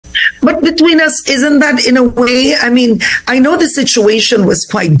between us, isn't that in a way, I mean, I know the situation was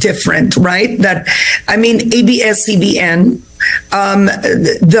quite different, right? That, I mean, ABS-CBN,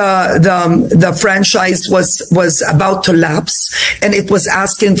 the franchise was about to lapse and it was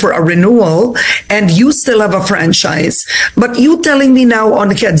asking for a renewal, and you still have a franchise. But you telling me now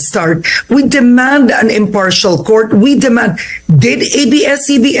on Head Start, we demand an impartial court. We demand, did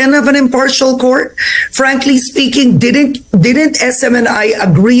ABS-CBN have an impartial court? Frankly speaking, didn't SM&I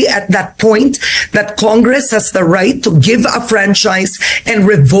agree at that point that Congress has the right to give a franchise and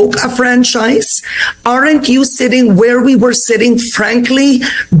revoke a franchise? Aren't you sitting where we were sitting, frankly,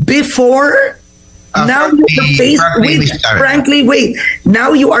 before? Now you are faced with, frankly, wait,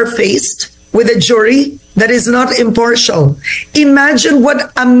 now you are faced with a jury that is not impartial. Imagine what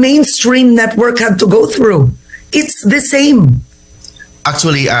a mainstream network had to go through. It's the same.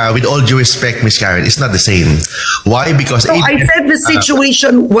 Actually, with all due respect, Ms. Karen, it's not the same. Why? Because I said the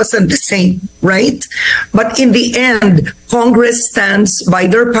situation wasn't the same, right? But in the end, Congress stands by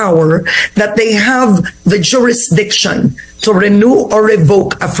their power that they have the jurisdiction to renew or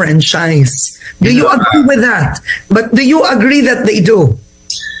revoke a franchise. Do you agree with that? But do you agree that they do?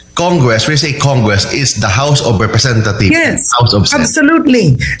 Congress, we say Congress is the House of Representatives. Yes, House of Senate.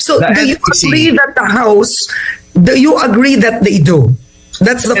 Absolutely. So do you agree that the House, do you agree that they do?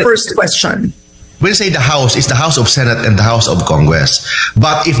 That's the first question. We'll say the House is the House of Senate and the House of Congress.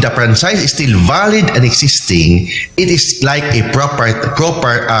 But if the franchise is still valid and existing, it is like a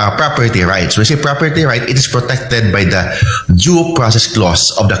property rights. We say property right, it is protected by the due process clause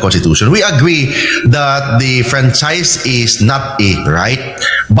of the Constitution. We agree that the franchise is not a right,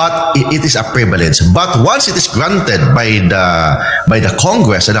 but it is a privilege. But once it is granted by the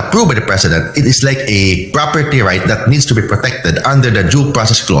Congress and approved by the President, it is like a property right that needs to be protected under the due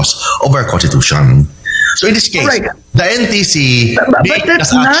process clause of our Constitution. So in this case, right, the NTC, but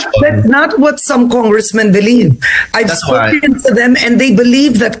that's not what some congressmen believe. I've spoken to them, and they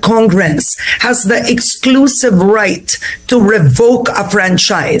believe that Congress has the exclusive right to revoke a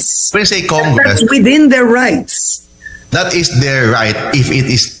franchise. When you say Congress, that's within their rights. That is their right if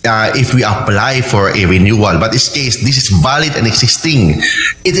it is if we apply for a renewal. But in this case, this is valid and existing.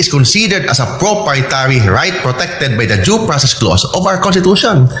 It is considered as a proprietary right protected by the due process clause of our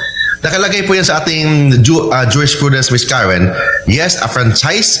Constitution. Nakalagay po yan sa ating jurisprudence, Ms. Karen. Yes, a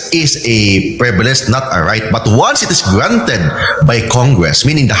franchise is a privilege, not a right. But once it is granted by Congress,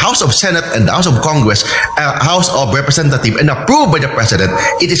 meaning the House of Senate and the House of Congress, House of Representatives, and approved by the President,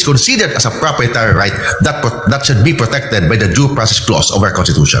 it is considered as a proprietary right that should be protected by the due process clause of our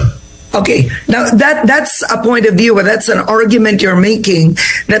Constitution. Okay, now that's a point of view, that's an argument you're making,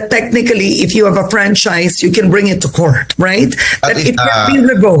 that technically if you have a franchise, you can bring it to court, right? That it can be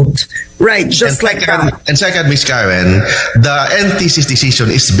revoked. Right, just like that. And second, Ms. Karen, the NTC's decision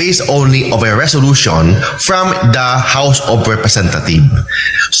is based only of a resolution from the House of Representatives.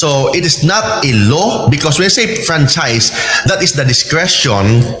 So it is not a law, because when you say franchise, that is the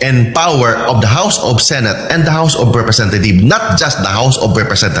discretion and power of the House of Senate and the House of Representatives, not just the House of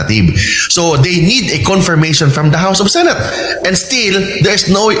Representatives. So they need a confirmation from the House of Senate. And still, there is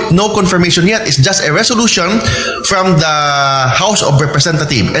no confirmation yet. It's just a resolution from the House of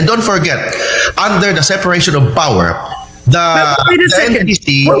Representatives. And don't forget, under the separation of power, the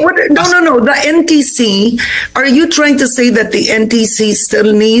NTC... No. The NTC, are you trying to say that the NTC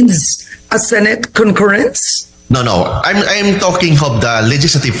still needs a Senate concurrence? No. I'm talking of the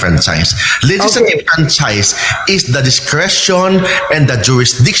legislative franchise. Legislative franchise is the discretion and the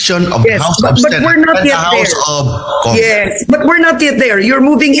jurisdiction of the House of Senate and the House of Congress. Yes, but we're not yet there. You're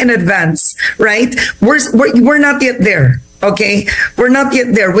moving in advance, right? We're not yet there. Okay, we're not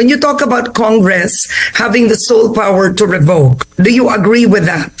yet there. When you talk about Congress having the sole power to revoke, do you agree with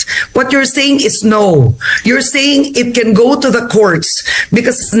that? What you're saying is no. You're saying it can go to the courts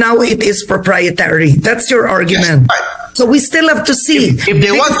because now it is proprietary. That's your argument. Yes, right. So we still have to see. If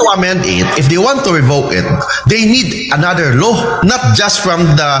they want to amend it, if they want to revoke it, they need another law, not just from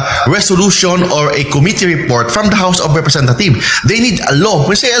the resolution or a committee report from the House of Representatives. They need a law.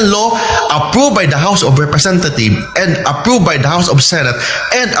 We say a law approved by the House of Representatives and approved by the House of Senate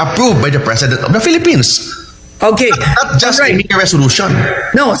and approved by the President of the Philippines. Okay. Not just a mere resolution.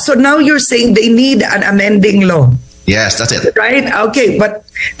 No, so now you're saying they need an amending law. Yes, that's it. Right? Okay, but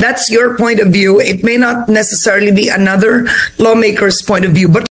that's your point of view. It may not necessarily be another lawmaker's point of view, but